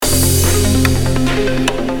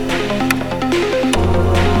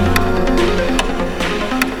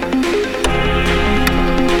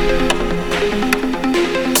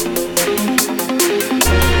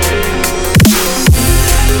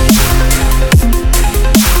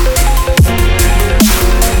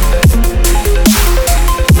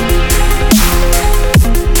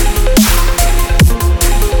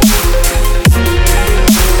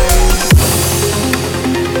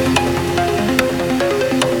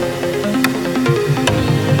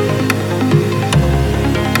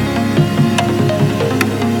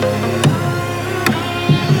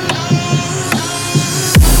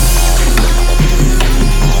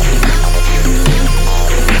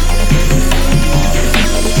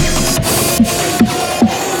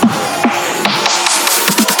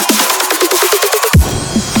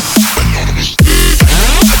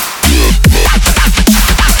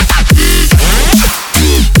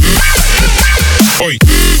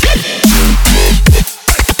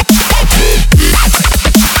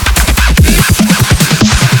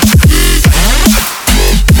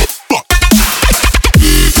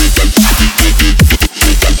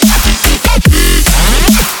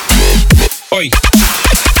Oi.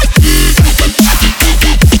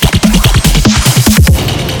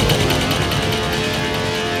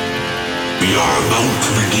 We are about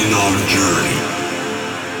to begin our journey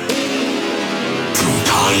through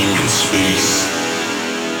time and space.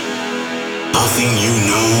 Nothing you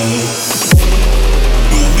know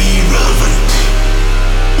will be relevant.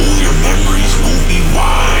 All your memories will be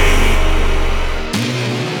wide.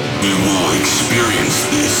 We will experience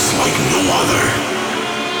this like no other.